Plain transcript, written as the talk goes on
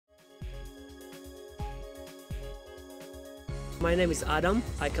My name is Adam,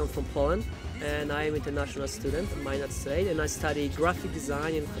 I come from Poland and I am an international student at Minot State and I study graphic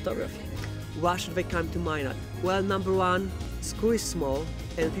design and photography. Why should they come to Minot? Well, number one, school is small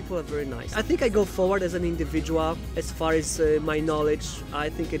and people are very nice. I think I go forward as an individual as far as my knowledge. I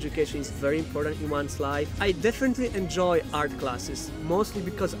think education is very important in one's life. I definitely enjoy art classes, mostly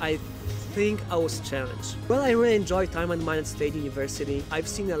because I think I was challenged. Well, I really enjoy time at Minot State University. I've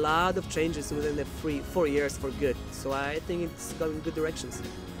seen a lot of changes within the 4 years for good, so I think it's going in good directions.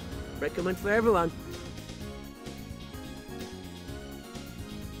 Recommend for everyone.